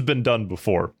 This has been done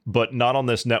before, but not on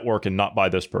this network and not by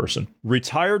this person.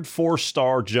 Retired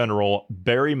 4-star General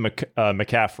Barry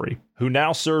McCaffrey, who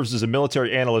now serves as a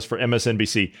military analyst for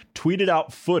MSNBC, tweeted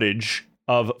out footage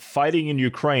of fighting in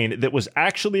Ukraine that was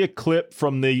actually a clip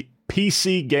from the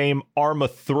PC game Arma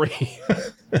 3.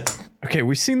 Okay,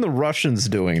 we've seen the Russians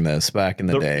doing this back in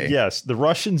the day. Yes, the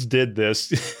Russians did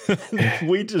this.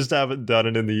 We just haven't done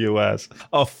it in the U.S.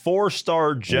 A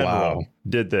 4-star general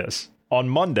did this. On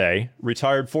Monday,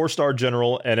 retired 4-star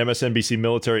general and MSNBC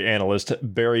military analyst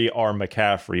Barry R.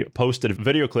 McCaffrey posted a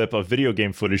video clip of video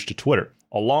game footage to Twitter.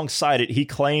 Alongside it, he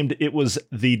claimed it was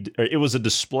a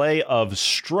display of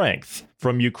strength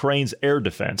from Ukraine's air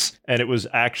defense, and it was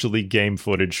actually game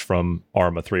footage from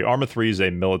Arma 3. Arma 3 is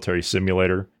a military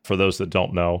simulator, for those that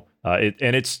don't know. It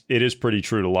is pretty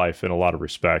true to life in a lot of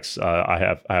respects.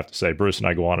 I have to say, Bruce and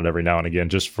I go on it every now and again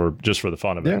just for the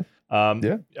fun of it. Yeah. I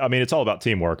mean, it's all about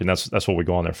teamwork, and that's what we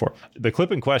go on there for. The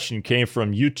clip in question came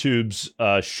from YouTube's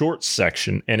shorts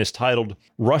section and is titled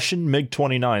 "Russian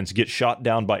MiG-29s Get Shot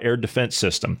Down by Air Defense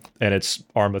System," and it's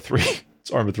Arma 3.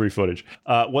 It's Arma 3 footage.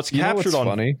 What's captured on?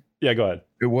 Funny? Yeah, go ahead.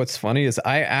 What's funny is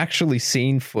I actually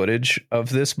seen footage of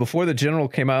this before the general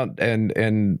came out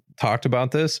and talked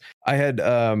about this. I had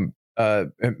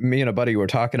me and a buddy were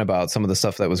talking about some of the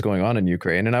stuff that was going on in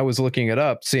Ukraine, and I was looking it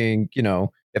up, seeing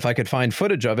if I could find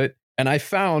footage of it. And I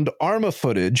found Arma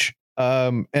footage,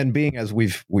 and being as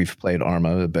we've played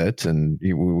Arma a bit, and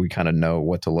we kind of know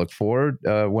what to look for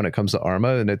when it comes to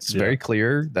Arma, and it's very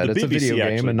clear that it's a video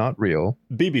game and not real.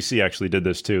 BBC actually did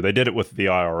this too. They did it with the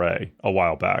IRA a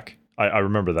while back. I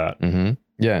remember that. Mm-hmm.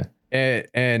 Yeah.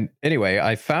 And anyway,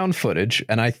 I found footage,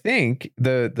 and I think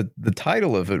the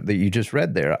title of it that you just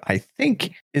read there, I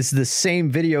think is the same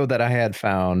video that I had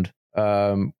found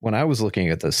when I was looking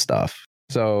at this stuff.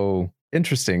 So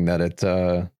interesting that it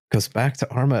goes back to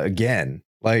Arma again.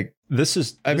 Like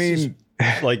I mean,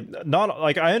 not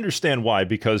like I understand why,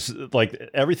 because like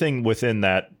everything within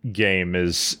that game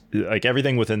is like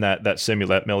everything within that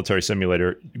military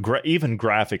simulator, even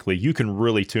graphically, you can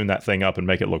really tune that thing up and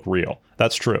make it look real.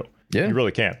 That's true. Yeah, you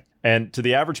really can. And to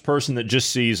the average person that just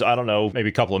sees, I don't know, maybe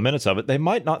a couple of minutes of it, they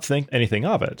might not think anything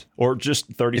of it, or just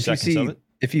 30 seconds of it.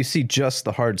 If you see just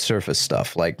the hard surface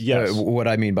stuff, like what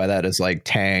I mean by that is like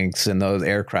tanks and those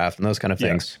aircraft and those kind of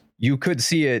things. Yes. You could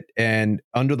see it, and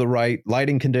under the right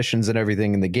lighting conditions and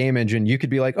everything in the game engine, you could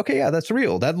be like, okay, yeah, that's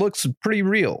real. That looks pretty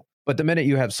real. But the minute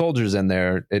you have soldiers in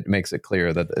there, it makes it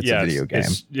clear that it's a video game.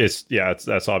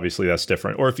 That's obviously that's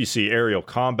different. Or if you see aerial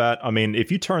combat, I mean,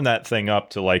 if you turn that thing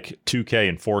up to like 2K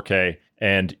and 4K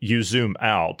and you zoom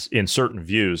out in certain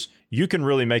views, you can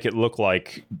really make it look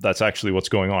like that's actually what's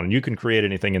going on. And you can create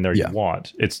anything in there you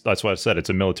want. That's why I said it's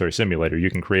a military simulator.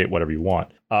 You can create whatever you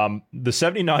want. The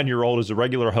 79-year-old is a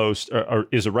regular host, or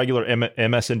is a regular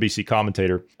MSNBC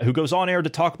commentator who goes on air to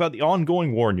talk about the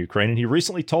ongoing war in Ukraine. And he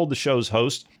recently told the show's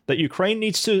host that Ukraine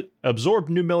needs to absorb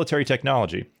new military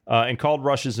technology and called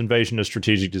Russia's invasion a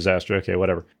strategic disaster. Okay,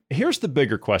 whatever. Here's the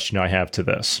bigger question I have to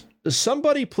this.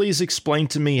 Somebody please explain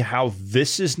to me how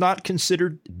this is not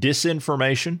considered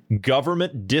disinformation,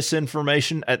 government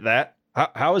disinformation at that.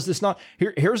 How is this not?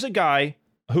 Here's a guy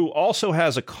who also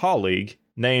has a colleague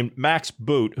named Max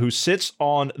Boot, who sits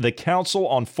on the Council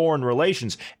on Foreign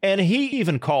Relations. And he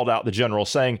even called out the general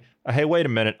saying, hey, wait a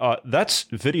minute, that's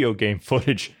video game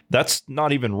footage. That's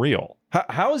not even real.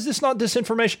 How is this not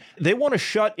disinformation? They want to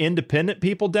shut independent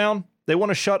people down. They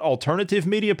want to shut alternative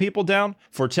media people down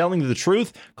for telling the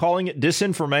truth, calling it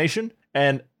disinformation.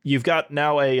 And you've got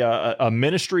now a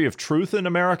Ministry of Truth in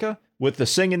America with the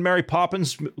singing Mary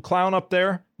Poppins clown up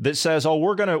there that says, oh,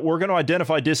 we're gonna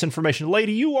identify disinformation.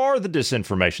 Lady, you are the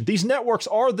disinformation. These networks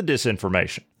are the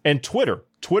disinformation. And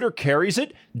Twitter carries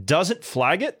it, doesn't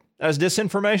flag it as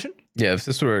disinformation. Yeah, if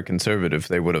this were a conservative,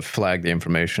 they would have flagged the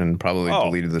information, probably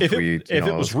deleted the tweet. If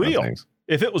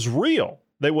it was real,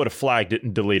 they would have flagged it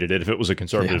and deleted it if it was a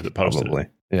conservative that posted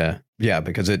it. Yeah,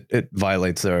 because it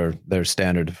violates their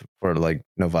standard for like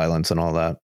no violence and all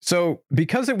that. So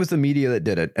because it was the media that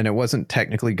did it and it wasn't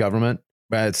technically government,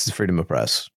 it's freedom of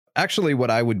press. Actually, what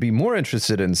I would be more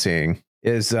interested in seeing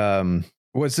is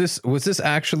was this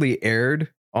actually aired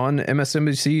on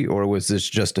MSNBC, or was this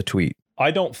just a tweet? I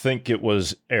don't think it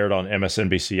was aired on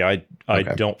MSNBC. I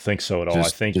don't think so at all. I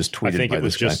think it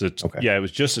was just it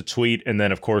was just a tweet, and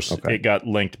then of course it got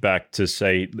linked back to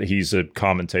say he's a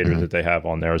commentator that they have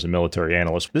on there as a military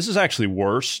analyst. This is actually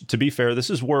worse. To be fair, this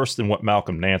is worse than what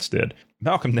Malcolm Nance did.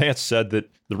 Malcolm Nance said that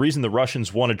the reason the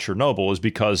Russians wanted Chernobyl is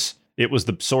because it was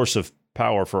the source of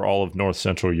power for all of north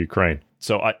central Ukraine.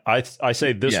 So I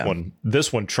say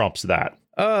this one trumps that.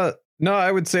 No,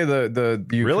 I would say the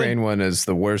Ukraine one is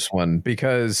the worst one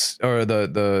because, or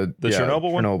the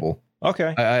Chernobyl one? Chernobyl.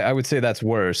 Okay. I would say that's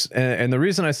worse. And the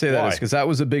reason I say that is because that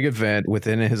was a big event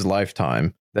within his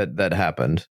lifetime that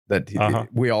happened that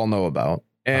we all know about.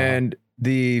 And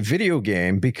the video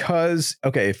game, because,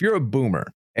 if you're a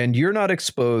boomer and you're not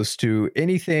exposed to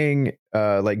anything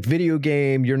like video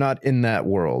game, you're not in that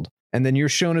world. And then you're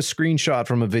shown a screenshot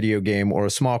from a video game or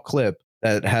a small clip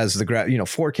that has the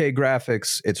 4K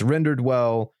graphics. It's rendered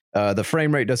well. The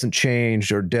frame rate doesn't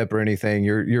change or dip or anything.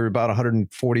 You're about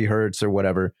 140 hertz or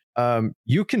whatever.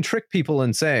 You can trick people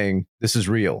in saying this is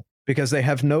real because they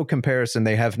have no comparison.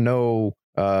 They have no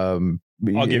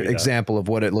example of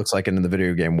what it looks like in the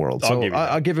video game world. So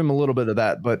I'll give him a little bit of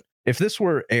that. But if this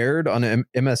were aired on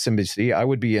MSNBC, I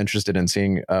would be interested in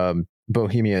seeing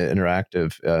Bohemia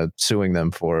Interactive suing them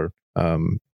for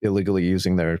illegally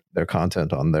using their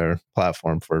content on their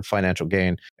platform for financial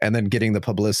gain, and then getting the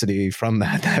publicity from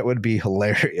that. That would be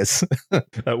hilarious.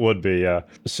 That would be, yeah.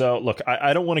 So look,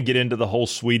 I don't want to get into the whole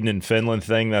Sweden and Finland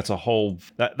thing. That's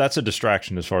a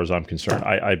distraction as far as I'm concerned.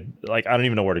 I don't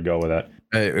even know where to go with that.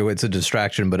 It's a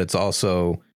distraction, but it's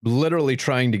also literally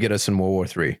trying to get us in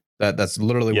World War III. That's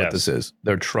literally what this is.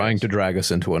 They're trying to drag us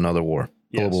into another war,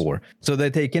 global war, so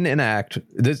that they can enact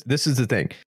this. This is the thing.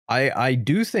 I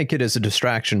do think it is a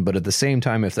distraction, but at the same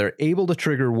time, if they're able to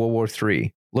trigger World War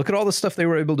III, look at all the stuff they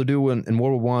were able to do in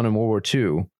World War I and World War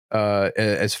II,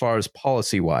 as far as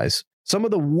policy-wise. Some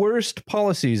of the worst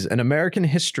policies in American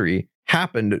history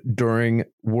happened during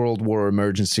World War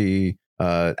emergency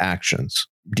actions.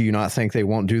 Do you not think they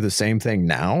won't do the same thing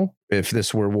now? If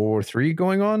this were World War III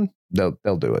going on, they'll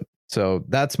do it. So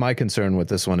that's my concern with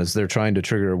this one, is they're trying to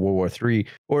trigger World War III,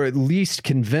 or at least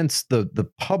convince the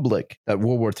public that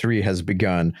World War III has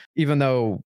begun, even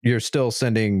though you're still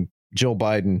sending Jill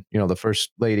Biden, the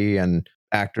first lady, and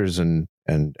actors and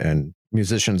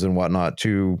musicians and whatnot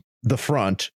to the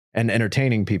front and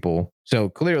entertaining people. So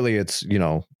clearly it's,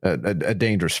 a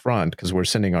dangerous front, because we're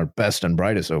sending our best and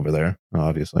brightest over there,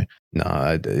 obviously.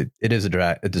 No, it is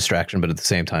a distraction, but at the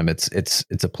same time, it's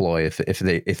a ploy. If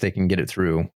they can get it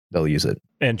through, they'll use it.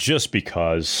 And just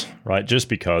because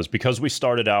we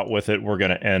started out with it, we're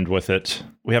going to end with it.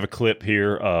 We have a clip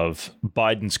here of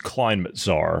Biden's climate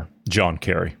czar, John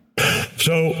Kerry.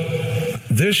 So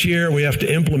this year we have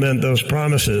to implement those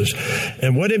promises.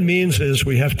 And what it means is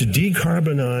we have to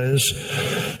decarbonize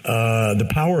the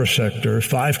power sector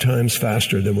 5 times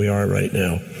faster than we are right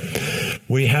now.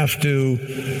 We have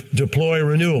to deploy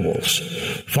renewables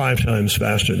 5 times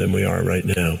faster than we are right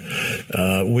now.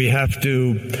 We have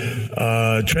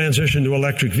to transition to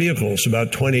electric vehicles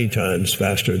about 20 times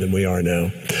faster than we are now.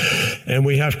 And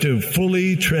we have to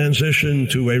fully transition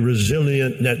to a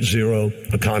resilient net zero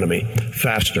economy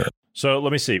faster. So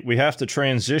let me see. We have to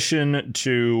transition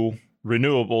to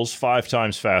renewables 5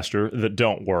 times faster that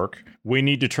don't work. We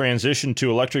need to transition to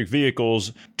electric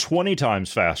vehicles 20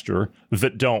 times faster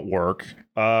that don't work.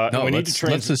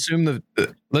 Let's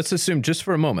assume just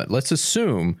for a moment. Let's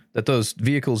assume that those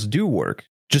vehicles do work.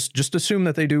 Just assume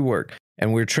that they do work.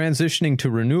 And we're transitioning to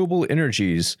renewable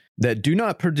energies that do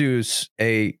not produce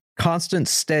a constant,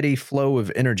 steady flow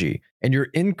of energy. And you're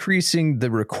increasing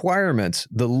the requirements,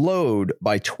 the load,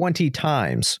 by 20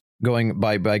 times going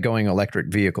electric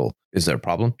vehicle. Is there a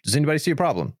problem? Does anybody see a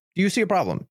problem? Do you see a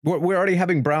problem? We're already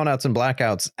having brownouts and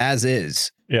blackouts as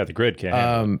is. Yeah, the grid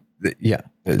can't. Yeah.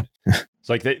 It's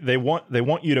like they want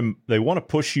to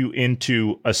push you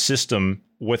into a system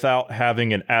without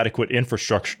having an adequate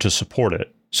infrastructure to support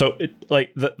it. So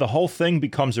the whole thing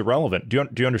becomes irrelevant. Do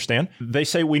you understand? They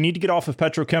say we need to get off of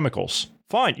petrochemicals.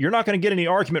 Fine, you're not going to get any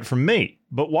argument from me.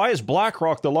 But why is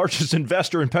BlackRock the largest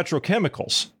investor in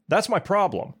petrochemicals? That's my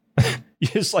problem.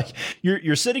 It's like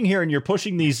you're sitting here and you're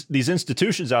pushing these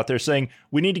institutions out there saying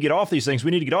we need to get off these things.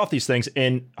 We need to get off these things.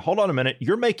 And hold on a minute,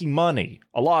 you're making money,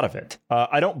 a lot of it.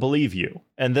 I don't believe you.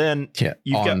 And then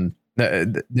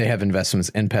they have investments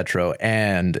in petro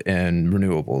and in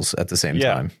renewables at the same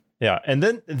time. Yeah, and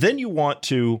then you want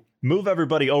to move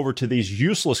everybody over to these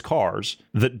useless cars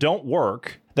that don't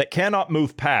work, that cannot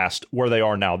move past where they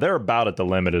are now. They're about at the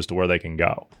limit as to where they can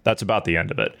go. That's about the end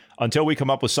of it. Until we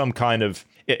come up with some kind of,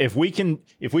 if we can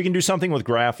do something with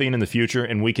graphene in the future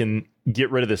and we can get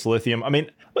rid of this lithium. I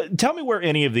mean, tell me where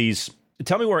any of these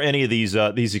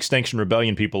Extinction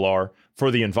Rebellion people are for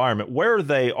the environment. Where are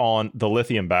they on the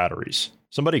lithium batteries?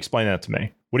 Somebody explain that to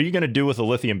me. What are you going to do with the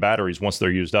lithium batteries once they're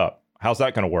used up? How's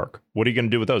that going to work? What are you going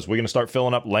to do with those? We're going to start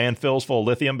filling up landfills full of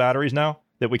lithium batteries now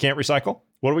that we can't recycle?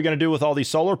 What are we going to do with all these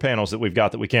solar panels that we've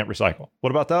got that we can't recycle?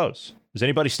 What about those? Does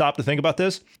anybody stop to think about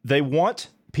this? They want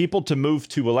people to move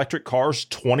to electric cars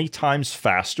 20 times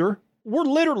faster. We're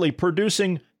literally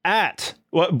producing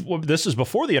this is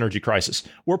before the energy crisis.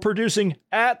 We're producing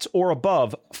at or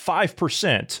above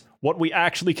 5% what we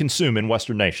actually consume in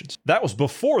Western nations. That was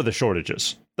before the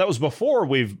shortages. That was before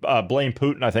we've blamed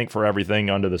Putin, I think, for everything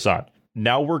under the sun.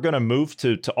 Now we're going to move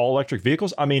to all electric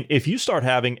vehicles. I mean, if you start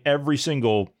having every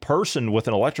single person with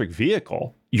an electric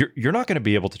vehicle, you're not going to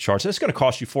be able to charge. It's going to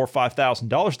cost you $4,000 or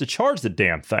 $5,000 to charge the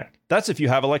damn thing. That's if you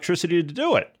have electricity to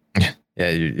do it. Yeah,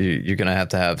 you're going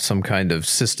to have some kind of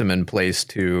system in place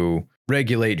to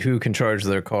regulate who can charge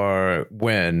their car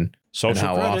when and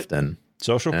how often.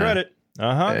 Social credit.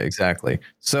 Yeah, exactly.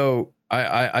 So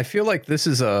I feel like this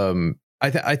is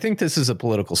I think this is a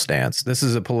political stance. This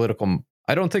is a political.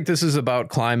 I don't think this is about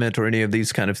climate or any of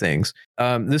these kind of things.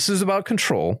 This is about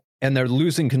control, and they're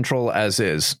losing control as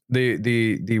is.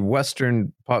 The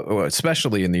Western,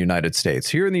 especially in the United States.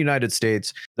 Here in the United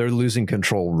States, they're losing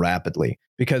control rapidly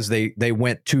because they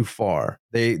went too far.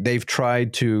 They've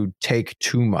tried to take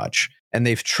too much, and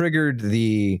they've triggered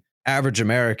the average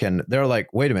American. They're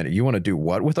like, wait a minute, you want to do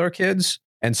what with our kids?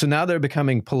 And so now they're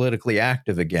becoming politically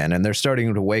active again, and they're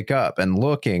starting to wake up and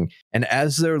looking. And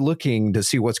as they're looking to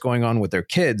see what's going on with their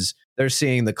kids, they're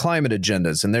seeing the climate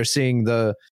agendas, and they're seeing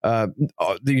the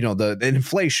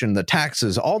inflation, the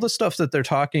taxes, all the stuff that they're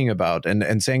talking about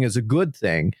and saying is a good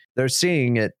thing. They're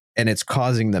seeing it, and it's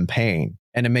causing them pain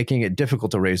and making it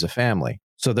difficult to raise a family.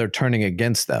 So they're turning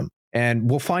against them. And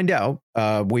we'll find out.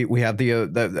 We have the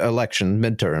election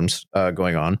midterms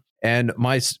going on, and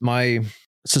my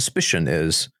suspicion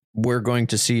is we're going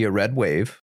to see a red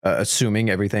wave, assuming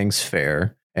everything's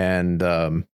fair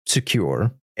and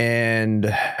secure.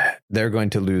 And they're going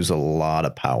to lose a lot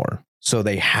of power. So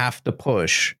they have to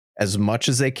push as much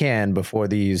as they can before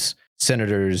these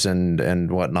senators and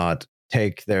whatnot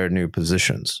take their new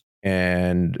positions.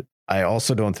 And I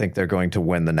also don't think they're going to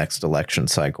win the next election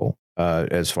cycle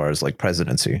as far as like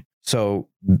presidency. So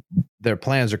their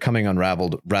plans are coming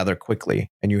unraveled rather quickly.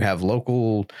 And you have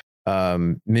local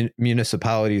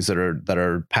municipalities that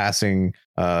are passing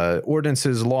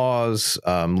ordinances, laws,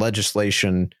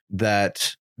 legislation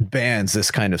that bans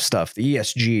this kind of stuff. The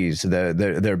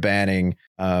ESGs, they're banning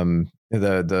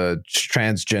the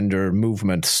transgender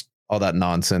movements, all that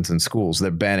nonsense in schools.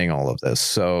 They're banning all of this.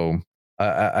 So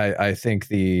I think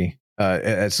the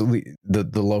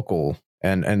local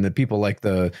and the people like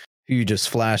the who you just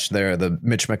flashed there, the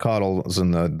Mitch McConnells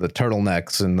and the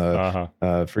turtlenecks and the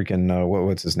freaking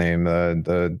what's his name,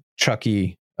 the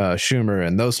Chucky Schumer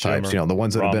and those types, the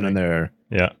ones that have been in there.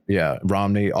 Yeah,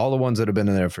 Romney, all the ones that have been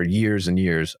in there for years and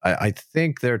years. I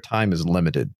think their time is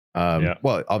limited.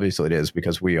 Well, obviously it is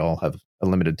because we all have a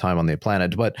limited time on the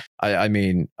planet. But I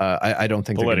mean, I don't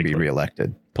think they're going to be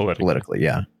reelected. Politically,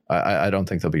 yeah. I don't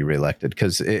think they'll be reelected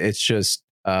because it's just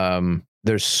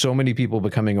there's so many people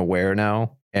becoming aware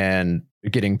now and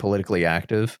getting politically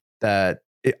active that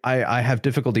I have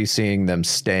difficulty seeing them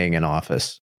staying in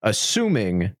office,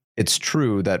 assuming it's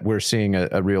true that we're seeing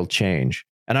a real change.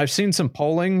 And I've seen some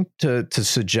polling to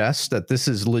suggest that this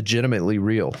is legitimately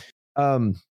real.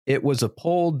 It was a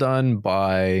poll done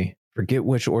by, forget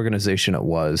which organization it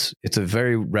was. It's a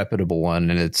very reputable one,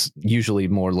 and it's usually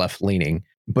more left-leaning.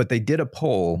 But they did a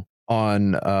poll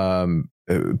on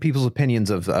people's opinions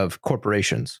of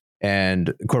corporations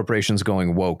and corporations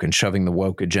going woke and shoving the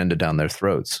woke agenda down their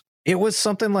throats. It was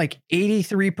something like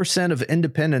 83% of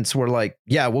independents were like,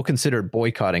 yeah, we'll consider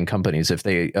boycotting companies if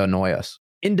they annoy us.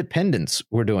 Independents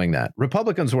were doing that.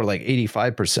 Republicans were like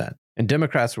 85%. And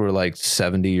Democrats were like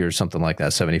 70 or something like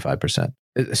that, 75%.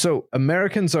 So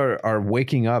Americans are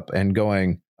waking up and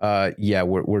going, yeah,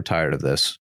 we're tired of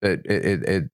this.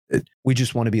 We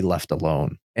just want to be left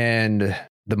alone. And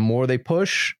the more they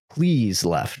push, please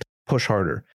left, push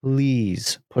harder.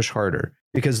 Please push harder.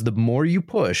 Because the more you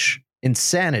push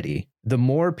insanity, the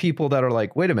more people that are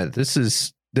like, wait a minute, this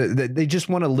is, they just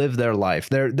want to live their life.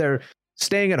 They're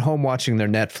staying at home watching their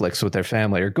Netflix with their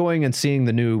family or going and seeing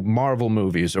the new Marvel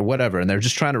movies or whatever. And they're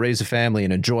just trying to raise a family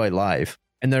and enjoy life.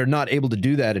 And they're not able to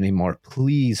do that anymore.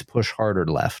 Please push harder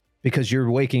left because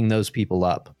you're waking those people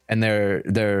up and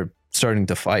they're starting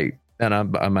to fight. And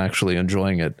I'm actually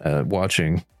enjoying it,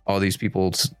 watching all these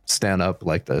people stand up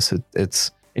like this. It's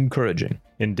encouraging.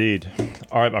 Indeed.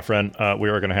 All right, my friend, we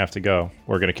are going to have to go.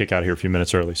 We're going to kick out of here a few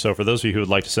minutes early. So for those of you who would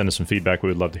like to send us some feedback, we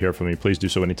would love to hear from you. Please do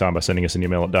so anytime by sending us an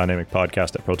email at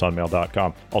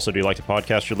dynamicpodcast@protonmail.com. Also, do you like the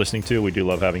podcast you're listening to? We do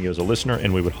love having you as a listener,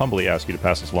 and we would humbly ask you to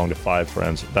pass us along to 5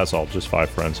 friends. That's all, just 5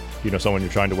 friends. Do you know someone you're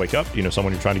trying to wake up? Do you know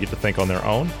someone you're trying to get to think on their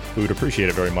own? We would appreciate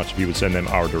it very much if you would send them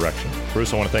our direction.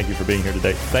 Bruce, I want to thank you for being here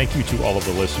today. Thank you to all of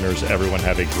the listeners. Everyone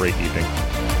have a great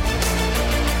evening.